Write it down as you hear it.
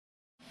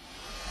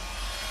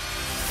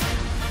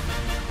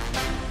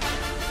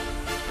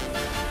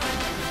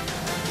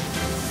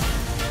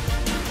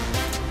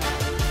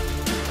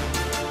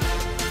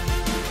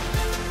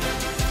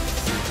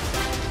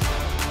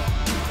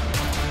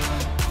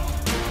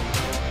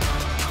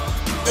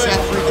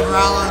Seth Freaking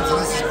Rollins,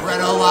 and this is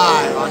BrettO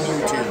Live on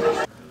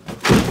YouTube.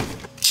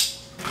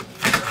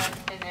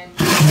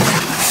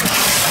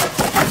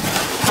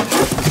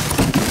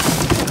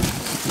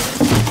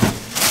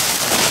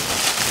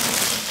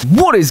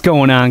 What is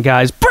going on,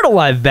 guys? BrettO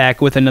Live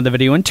back with another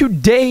video, and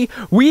today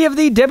we have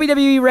the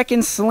Wwe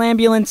Wrekkin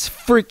Slambulance.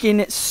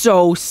 Freaking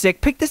so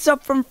sick. Picked this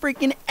up from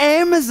freaking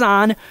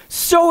Amazon.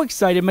 So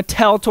excited.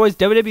 Mattel Toys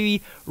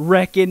Wwe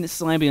Wrekkin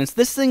Slambulance.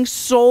 This thing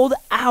sold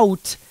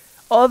out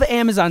of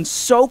Amazon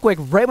so quick.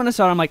 Right when I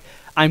saw it, I'm like,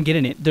 I'm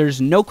getting it. There's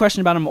no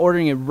question about it. I'm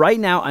ordering it right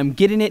now. I'm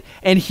getting it.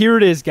 And here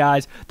it is,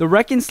 guys. The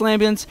Wrekkin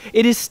Slambulance.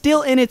 It is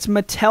still in its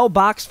Mattel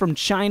box from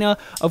China.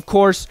 Of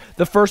course,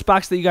 the first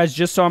box that you guys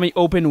just saw me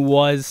open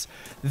was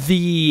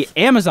the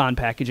Amazon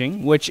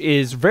packaging, which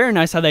is very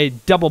nice how they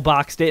double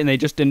boxed it and they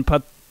just didn't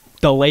put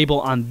the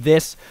label on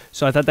this.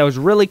 So I thought that was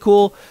really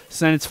cool.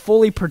 So then it's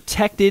fully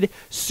protected.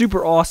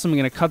 Super awesome. I'm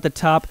going to cut the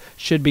top.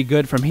 Should be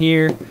good from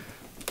here.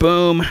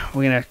 Boom.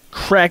 We're going to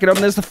crack it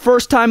open. This is the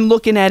first time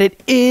looking at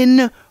it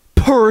in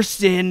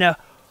person.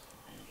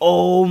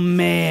 Oh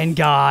man,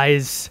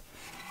 guys,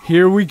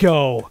 here we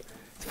go.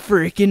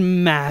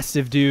 Freaking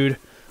massive, dude.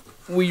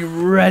 We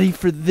ready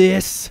for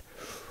this?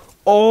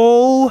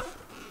 Oh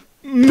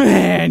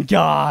man,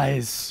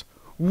 guys,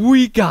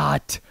 we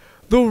got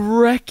the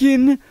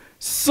Wrekkin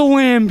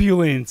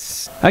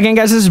Slambulance. Again,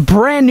 guys, this is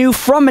brand new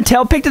from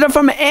Mattel. Picked it up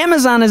from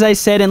Amazon, as I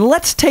said, and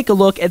let's take a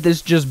look at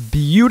this just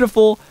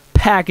beautiful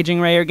packaging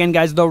right here. Again,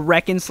 guys, the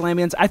Wrekkin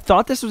Slambulance. I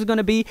thought this was going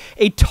to be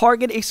a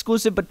Target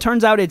exclusive, but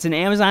turns out it's an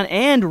Amazon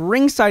and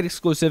Ringside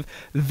exclusive.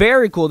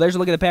 Very cool. There's a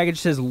look at the package.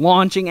 It says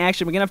launching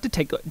action. We're going to have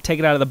to take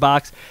it out of the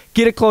box,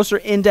 get a closer,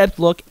 in-depth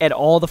look at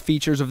all the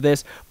features of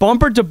this.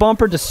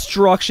 Bumper-to-bumper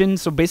destruction.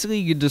 So basically,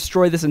 you can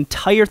destroy this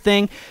entire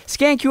thing.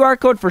 Scan QR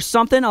code for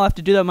something. I'll have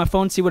to do that on my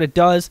phone, see what it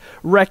does.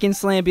 Wrekkin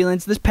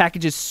Slambulance. This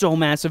package is so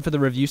massive for the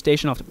review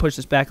station. I'll have to push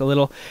this back a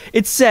little.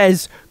 It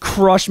says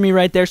crush me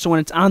right there, so when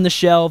it's on the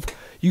shelf,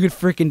 you could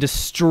freaking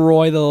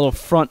destroy the little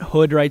front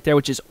hood right there,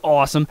 which is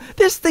awesome.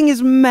 This thing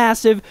is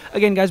massive.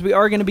 Again, guys, we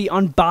are going to be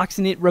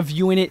unboxing it,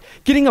 reviewing it,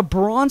 getting a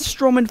Braun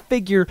Strowman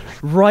figure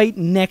right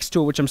next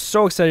to it, which I'm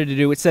so excited to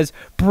do. It says,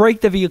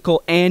 break the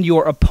vehicle and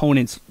your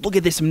opponents. Look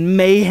at this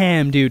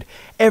mayhem, dude.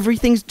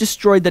 Everything's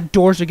destroyed. The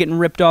doors are getting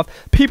ripped off.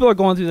 People are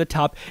going through the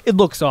top. It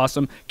looks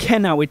awesome.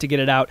 Cannot wait to get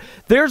it out.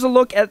 There's a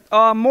look at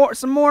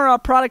some more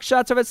product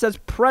shots of it. It says,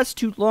 press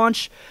to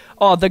launch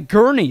the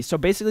gurney. So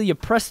basically, you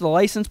press the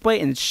license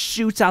plate and it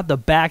shoots out the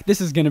back.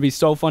 This is going to be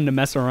so fun to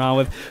mess around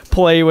with,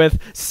 play with,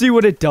 see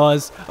what it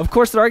does. Of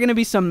course, there are going to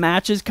be some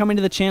matches coming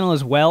to the channel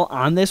as well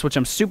on this, which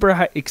I'm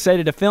super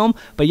excited to film.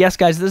 But yes,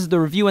 guys, this is the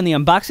review and the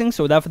unboxing.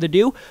 So without further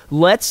ado,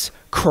 let's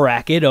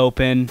crack it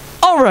open.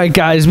 Alright,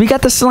 guys, we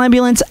got the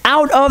Slambulance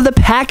out of the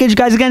package,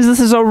 guys. Again, this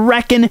is a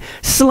Wrekkin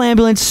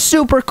Slambulance.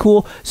 Super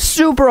cool,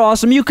 super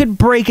awesome. You could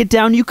break it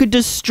down, you could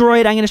destroy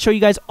it. I'm going to show you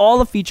guys all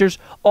the features,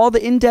 all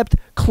the in-depth,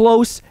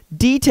 close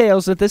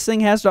details that this thing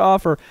has to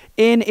offer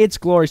in its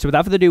glory. So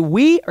without further ado,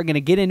 we are going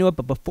to get into it.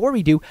 But before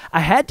we do,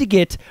 I had to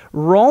get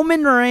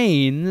Roman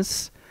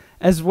Reigns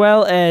as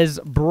well as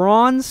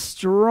Braun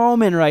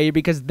Strowman right here,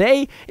 because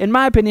they, in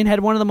my opinion, had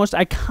one of the most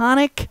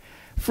iconic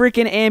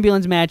freaking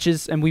ambulance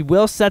matches, and we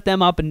will set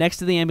them up next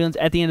to the ambulance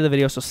at the end of the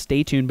video, so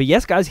stay tuned. But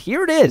yes, guys,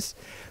 here it is.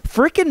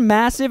 Freaking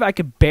massive. I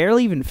could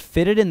barely even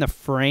fit it in the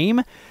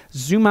frame.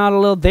 Zoom out a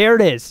little. There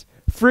it is.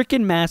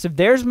 Freaking massive.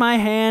 There's my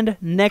hand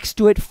next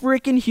to it.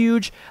 Freaking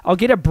huge. I'll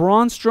get a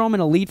Braun Strowman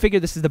Elite figure.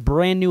 This is the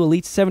brand new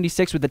Elite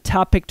 76 with the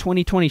Top Pick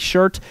 2020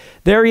 shirt.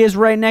 There he is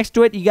right next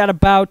to it. You got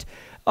about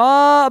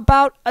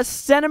a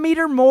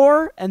centimeter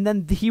more, and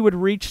then he would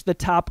reach the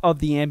top of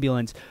the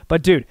ambulance.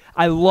 But dude,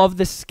 I love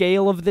the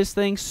scale of this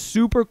thing.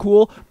 Super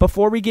cool.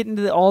 Before we get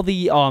into all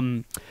the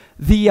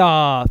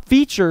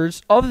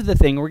features of the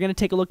thing, we're gonna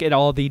take a look at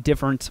all the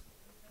different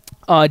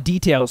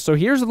details. So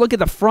here's a look at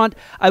the front.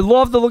 I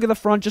love the look of the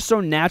front, just so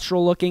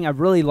natural looking. I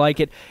really like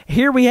it.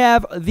 Here we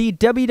have the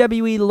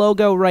WWE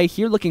logo right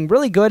here, looking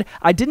really good.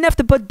 I didn't have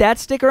to put that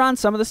sticker on.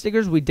 Some of the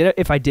stickers we did.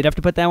 If I did have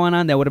to put that one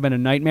on, that would have been a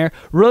nightmare.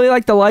 Really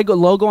like the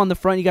logo on the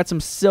front. You got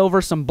some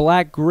silver, some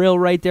black grill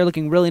right there,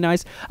 looking really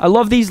nice. I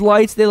love these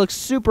lights. They look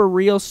super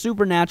real,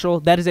 super natural.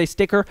 That is a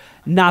sticker,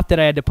 not that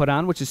I had to put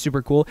on, which is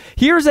super cool.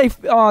 Here's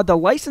the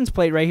license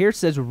plate right here. It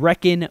says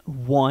Wrekkin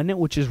 1,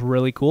 which is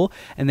really cool.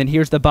 And then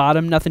here's the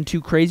bottom. Nothing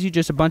too crazy,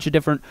 just a bunch of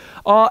different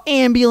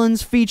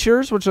ambulance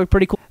features, which look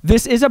pretty cool.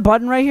 This is a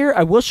button right here.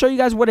 I will show you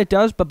guys what it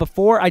does, but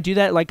before I do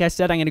that, like I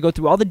said, I'm going to go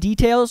through all the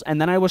details, and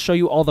then I will show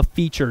you all the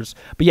features.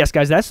 But yes,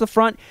 guys, that's the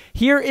front.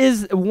 Here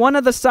is one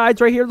of the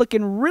sides right here,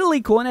 looking really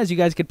cool, and as you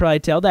guys could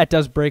probably tell, that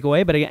does break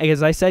away. But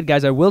as I said,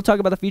 guys, I will talk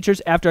about the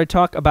features after I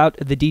talk about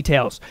the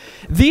details.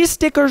 These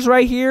stickers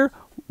right here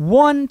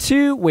 1,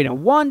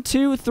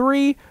 2,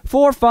 3,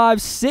 4,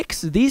 5,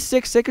 6. These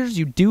 6 stickers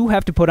you do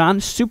have to put on.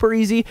 Super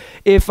easy.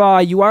 If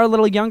you are a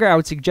little younger, I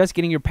would suggest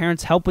getting your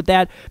parents' help with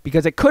that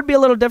because it could be a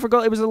little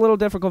difficult. It was a little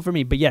difficult for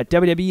me. But yeah,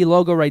 WWE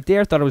logo right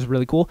there. Thought it was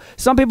really cool.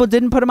 Some people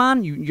didn't put them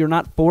on. You're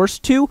not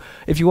forced to.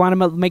 If you want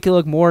to make it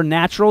look more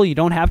natural, you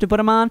don't have to put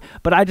them on.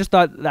 But I just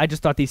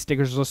thought these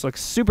stickers just look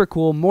super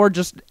cool. More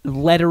just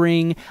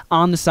lettering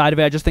on the side of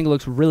it. I just think it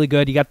looks really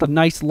good. You got the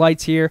nice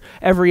lights here.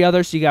 Every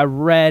other, so you got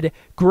red,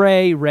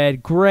 gray,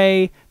 red,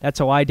 gray. That's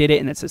how I did it,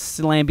 and it's a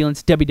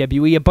Slambulance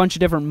WWE. A bunch of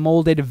different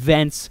molded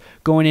vents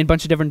going in, a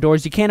bunch of different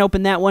doors. You can't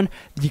open that one.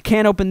 You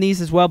can't open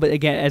these as well, but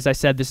again, as I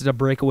said, this is a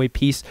breakaway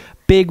piece.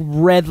 Big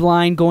red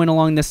line going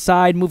along the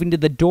side, moving to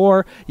the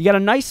door. You got a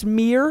nice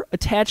mirror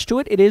attached to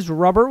it. It is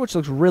rubber, which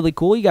looks really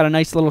cool. You got a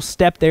nice little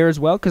step there as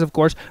well, because of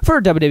course, for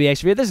a WWE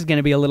action figure, this is going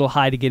to be a little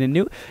high to get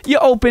into. You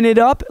open it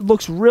up. It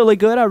looks really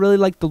good. I really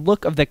like the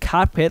look of the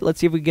cockpit. Let's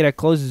see if we can get a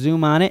close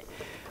zoom on it.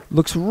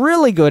 Looks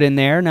really good in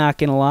there, not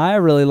gonna lie. I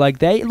really like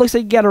that. It looks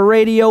like you got a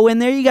radio in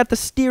there. You got the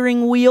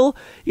steering wheel.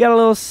 You got a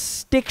little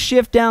stick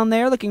shift down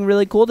there, looking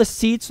really cool. The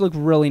seats look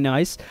really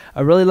nice. I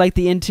really like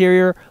the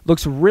interior.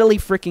 Looks really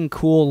freaking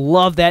cool.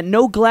 Love that.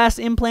 No glass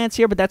implants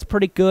here, but that's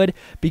pretty good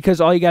because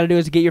all you gotta do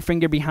is get your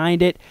finger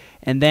behind it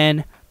and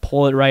then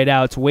pull it right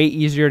out. It's way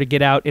easier to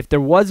get out. If there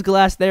was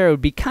glass there, it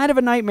would be kind of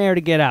a nightmare to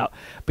get out.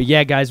 But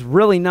yeah, guys,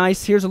 really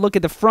nice. Here's a look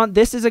at the front.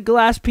 This is a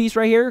glass piece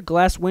right here,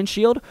 glass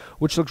windshield,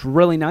 which looks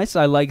really nice.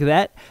 I like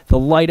that. The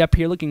light up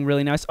here looking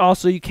really nice.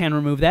 Also, you can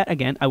remove that.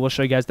 Again, I will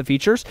show you guys the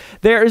features.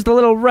 There is the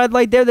little red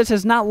light there that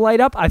says not light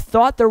up. I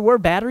thought there were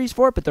batteries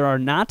for it, but there are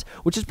not,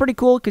 which is pretty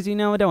cool because, you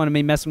know, I don't want to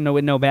be messing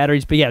with no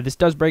batteries. But yeah, this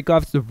does break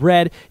off. It's the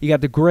red. You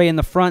got the gray in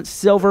the front,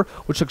 silver,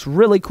 which looks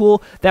really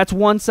cool. That's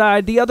one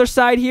side. The other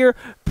side here,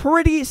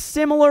 pretty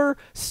similar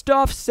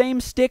stuff, same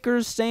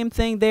stickers, same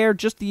thing there.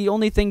 Just the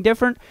only thing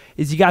different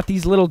is you got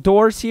these little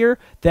doors here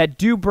that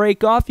do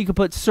break off. You could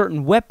put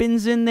certain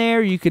weapons in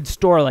there. You could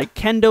store like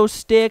kendo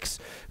sticks,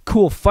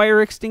 cool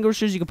fire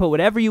extinguishers. You can put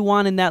whatever you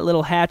want in that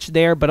little hatch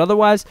there, but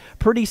otherwise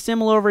pretty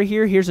similar over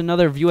here. Here's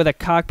another view of the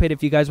cockpit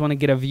if you guys want to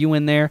get a view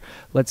in there.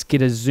 Let's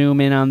get a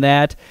zoom in on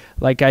that.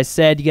 Like I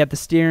said, you got the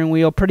steering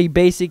wheel, pretty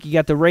basic. You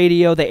got the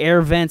radio, the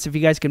air vents, if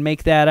you guys can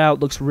make that out.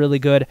 Looks really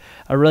good.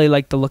 I really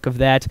like the look of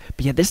that.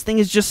 But yeah, this thing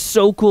is just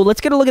so cool.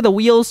 Let's get a look at the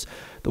wheels.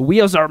 The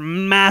wheels are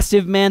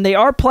massive, man. They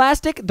are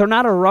plastic. They're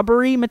not a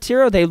rubbery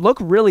material. They look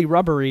really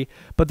rubbery,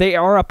 but they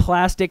are a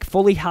plastic,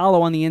 fully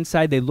hollow on the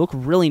inside. They look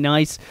really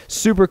nice.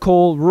 Super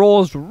cool.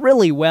 Rolls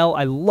really well.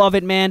 I love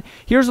it, man.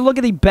 Here's a look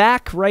at the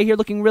back right here,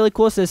 looking really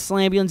cool. It says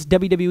Slambulance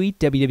WWE,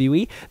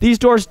 WWE. These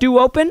doors do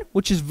open,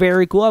 which is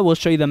very cool. I will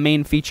show you the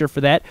main feature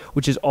for that,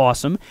 which is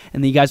awesome.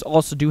 And then you guys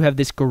also do have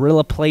this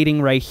Gorilla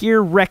plating right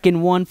here.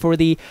 Wrekkin one for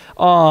the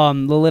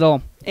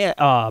little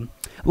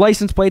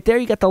license plate there.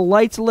 You got the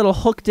lights, a little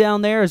hook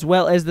down there, as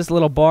well as this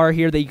little bar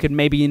here that you could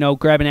maybe, you know,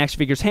 grab an action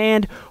figure's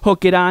hand,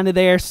 hook it onto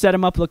there, set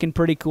them up looking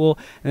pretty cool.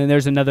 And then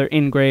there's another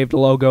engraved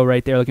logo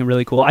right there looking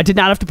really cool. I did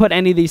not have to put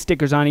any of these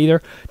stickers on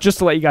either, just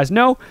to let you guys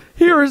know.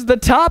 Here is the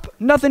top.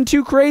 Nothing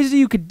too crazy.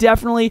 You could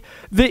definitely,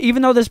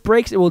 even though this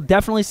breaks, it will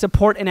definitely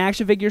support an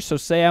action figure. So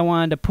say I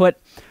wanted to put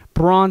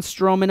Braun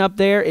Strowman up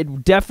there,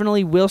 it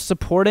definitely will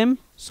support him.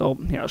 So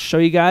here, I'll show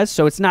you guys.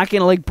 So it's not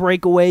going to like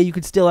break away. You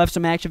could still have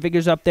some action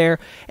figures up there,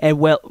 and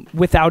well,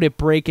 without it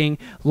breaking.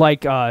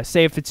 Like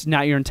say if it's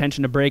not your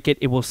intention to break it,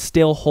 it will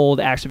still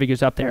hold action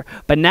figures up there.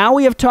 But now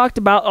we have talked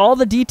about all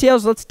the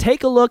details. Let's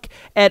take a look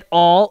at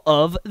all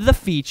of the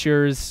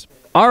features.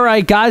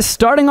 Alright guys,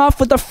 starting off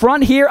with the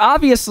front here,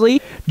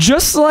 obviously,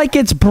 just like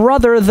its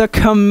brother, the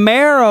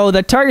Camaro,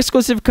 the Target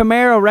exclusive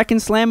Camaro Wrekkin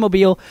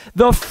Slambulance,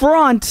 the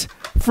front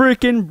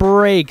freaking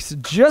breaks,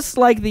 just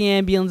like the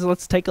ambulance.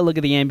 Let's take a look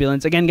at the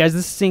ambulance. Again, guys,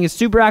 this thing is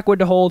super awkward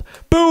to hold.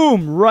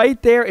 Boom!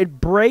 Right there, it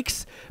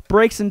breaks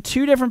in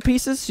 2 different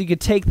pieces, so you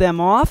could take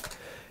them off.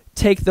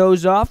 Take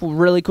those off.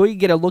 Really cool. You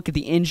get a look at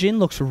the engine.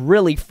 Looks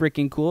really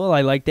freaking cool. I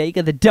like that. You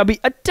got the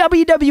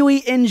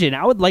WWE engine.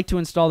 I would like to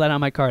install that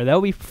on my car. That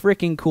would be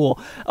freaking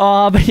cool.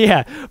 But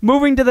yeah,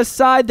 moving to the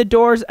side, the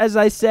doors, as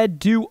I said,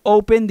 do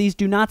open. These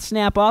do not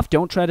snap off.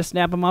 Don't try to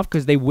snap them off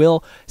because they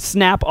will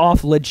snap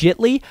off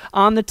legitly.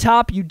 On the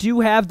top, you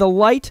do have the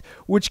light,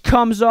 which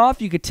comes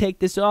off. You could take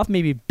this off,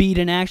 maybe beat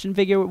an action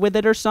figure with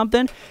it or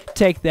something.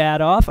 Take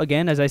that off.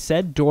 Again, as I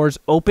said, doors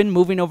open.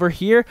 Moving over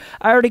here,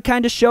 I already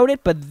kind of showed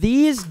it, but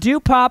these do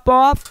pop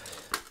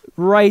off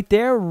right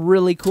there.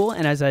 Really cool.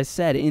 And as I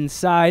said,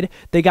 inside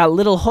they got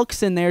little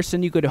hooks in there, so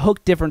you could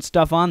hook different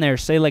stuff on there,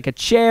 say like a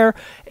chair,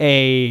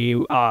 a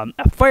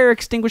fire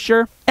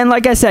extinguisher. And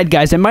like I said,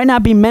 guys, it might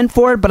not be meant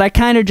for it, but I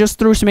kind of just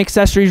threw some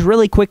accessories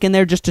really quick in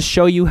there just to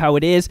show you how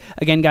it is.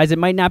 Again, guys, it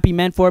might not be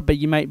meant for it, but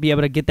you might be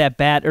able to get that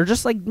bat, or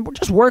just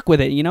work with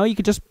it. You know, you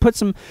could just put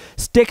some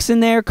sticks in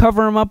there,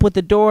 cover them up with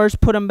the doors,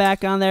 put them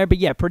back on there. But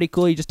yeah, pretty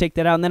cool. You just take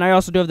that out. And then I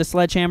also do have the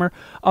sledgehammer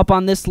up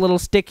on this little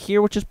stick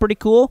here, which is pretty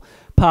cool.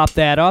 pop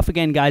that off.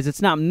 Again, guys,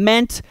 it's not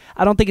meant,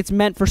 I don't think it's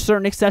meant for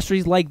certain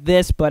accessories like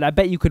this, but I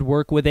bet you could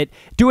work with it.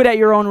 Do it at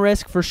your own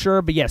risk for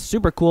sure, but yes,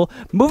 super cool.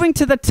 Moving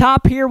to the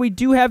top here, we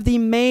do have the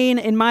main,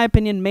 in my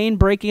opinion, main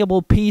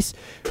breakable piece.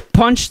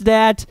 Punch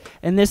that,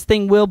 and this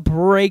thing will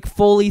break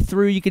fully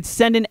through. You could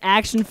send an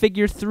action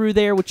figure through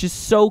there, which is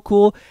so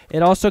cool.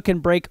 It also can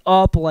break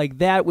up like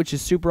that, which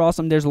is super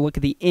awesome. There's a look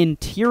at the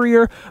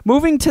interior.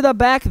 Moving to the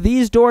back,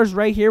 these doors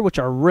right here, which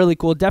are really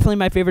cool. Definitely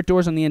my favorite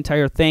doors on the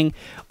entire thing.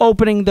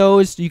 Opening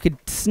those, you could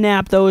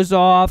snap those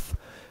off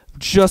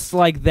just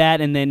like that.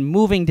 And then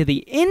moving to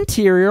the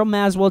interior,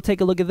 might as well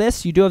take a look at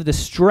this. You do have the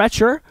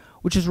stretcher,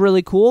 which is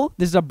really cool.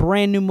 This is a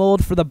brand new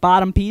mold for the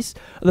bottom piece,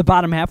 the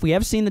bottom half. We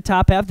have seen the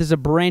top half. This is a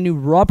brand new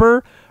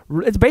rubber.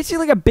 It's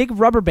basically like a big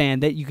rubber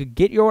band that you could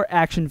get your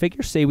action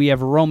figure. Say we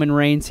have Roman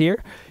Reigns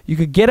here. You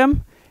could get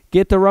him,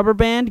 get the rubber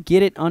band,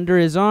 get it under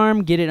his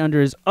arm, get it under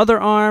his other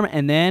arm,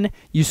 and then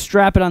you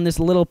strap it on this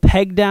little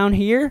peg down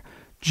here,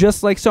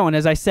 just like so. And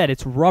as I said,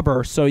 it's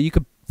rubber, so you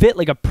could fit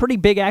like a pretty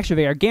big action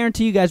figure. I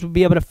guarantee you guys would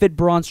be able to fit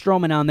Braun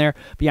Strowman on there.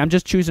 But yeah, I'm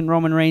just choosing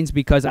Roman Reigns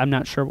because I'm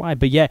not sure why.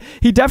 But yeah,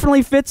 he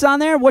definitely fits on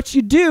there. What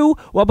you do,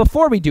 well,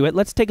 before we do it,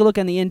 let's take a look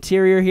on the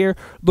interior here.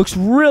 Looks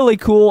really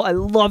cool. I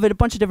love it. A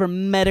bunch of different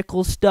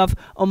medical stuff,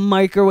 a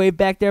microwave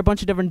back there, a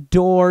bunch of different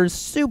doors.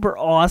 Super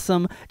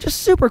awesome.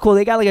 Just super cool.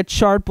 They got like a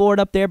chartboard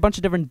up there, a bunch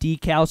of different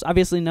decals.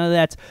 Obviously, none of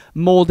that's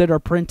molded or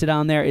printed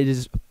on there. It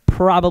is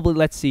probably,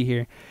 let's see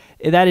here.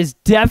 That is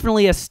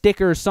definitely a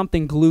sticker or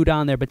something glued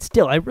on there, but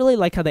still, I really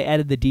like how they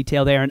added the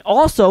detail there. And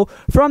also,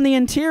 from the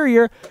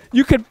interior,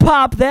 you could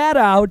pop that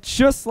out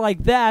just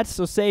like that.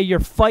 So say you're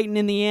fighting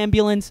in the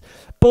ambulance,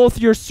 both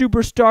your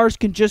superstars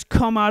can just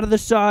come out of the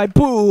side,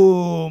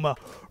 boom,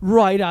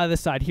 right out of the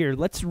side. Here,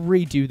 let's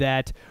redo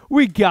that.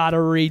 We gotta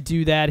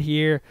redo that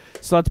here.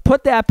 So let's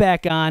put that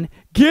back on,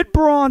 get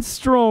Braun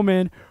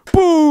Strowman,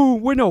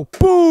 boom, wait, no,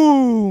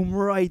 boom,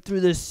 right through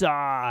the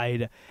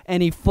side.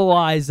 And he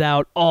flies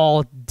out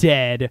all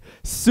dead.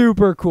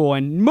 Super cool.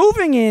 And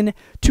moving in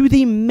to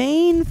the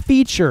main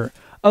feature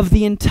of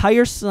the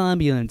entire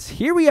Slambulance.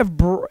 Here we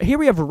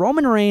have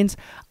Roman Reigns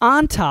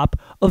on top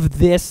of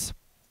this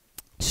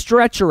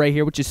stretcher right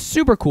here, which is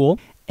super cool.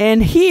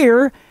 And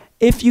here,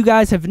 if you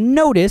guys have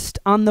noticed,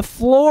 on the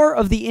floor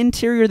of the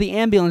interior of the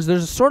ambulance,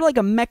 there's sort of like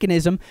a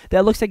mechanism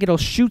that looks like it'll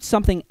shoot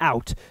something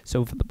out.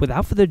 So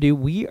without further ado,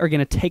 we are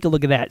going to take a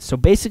look at that. So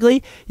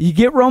basically, you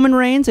get Roman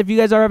Reigns. If you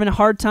guys are having a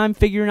hard time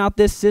figuring out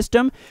this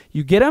system,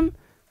 you get him,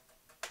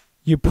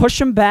 you push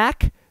him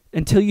back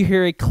until you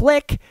hear a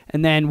click,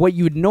 and then what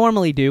you would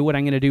normally do, what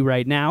I'm going to do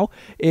right now,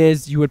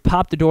 is you would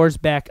pop the doors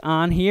back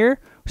on here.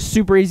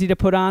 Super easy to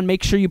put on.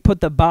 Make sure you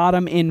put the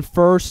bottom in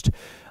first.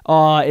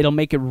 It'll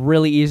make it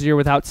really easier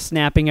without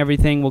snapping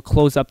everything. We'll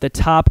close up the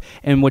top.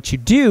 And what you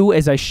do,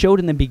 as I showed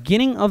in the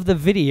beginning of the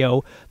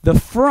video, the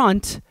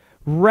front,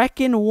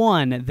 Wrekkin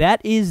 1, that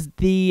is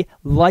the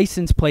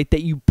license plate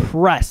that you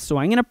press. So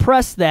I'm going to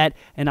press that,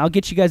 and I'll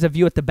get you guys a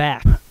view at the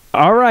back.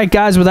 All right,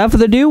 guys, without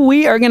further ado,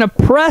 we are going to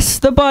press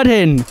the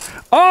button.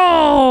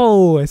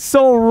 Oh,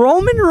 so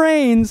Roman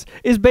Reigns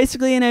is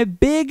basically in a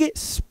big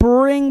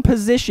spring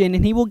position,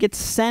 and he will get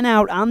sent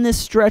out on this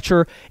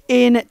stretcher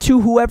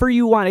into whoever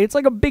you want. It's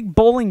like a big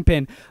bowling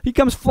pin. He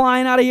comes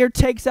flying out of here,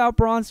 takes out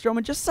Braun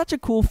Strowman. Just such a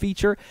cool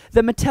feature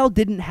that Mattel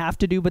didn't have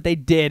to do, but they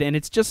did, and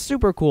it's just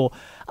super cool.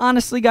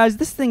 Honestly, guys,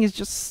 this thing is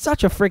just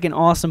such a freaking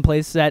awesome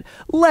playset.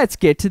 Let's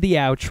get to the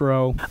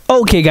outro.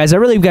 Okay, guys, I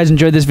really hope you guys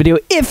enjoyed this video.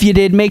 If you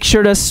did, make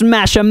sure to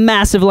smash a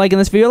massive like on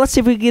this video. Let's see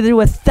if we can get to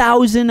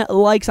 1,000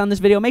 likes on this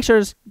video. Make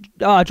sure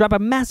to drop a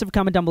massive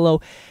comment down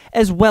below,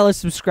 as well as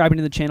subscribing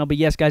to the channel. But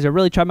yes, guys, I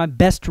really tried my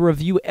best to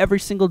review every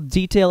single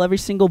detail, every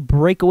single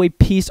breakaway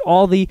piece,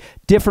 all the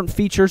different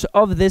features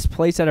of this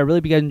playset. I really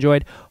hope you guys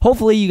enjoyed.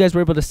 Hopefully, you guys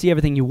were able to see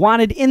everything you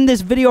wanted in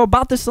this video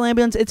about the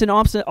Slambulance. It's an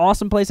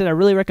awesome playset. I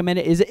really recommend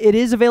it. It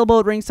is available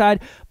at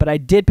Ringside, but I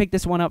did pick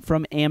this one up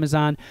from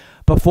Amazon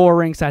before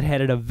Ringside had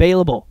it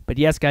available. But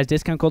yes, guys,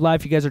 discount code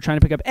live if you guys are trying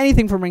to pick up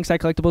anything from Ringside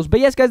Collectibles. But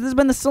yes, guys, this has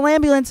been the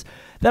Slambulance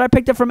that I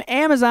picked up from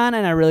Amazon,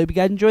 and I really hope you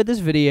guys enjoyed this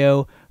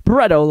video.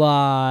 BrettO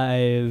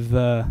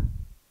Live.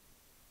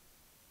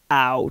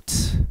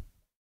 Out.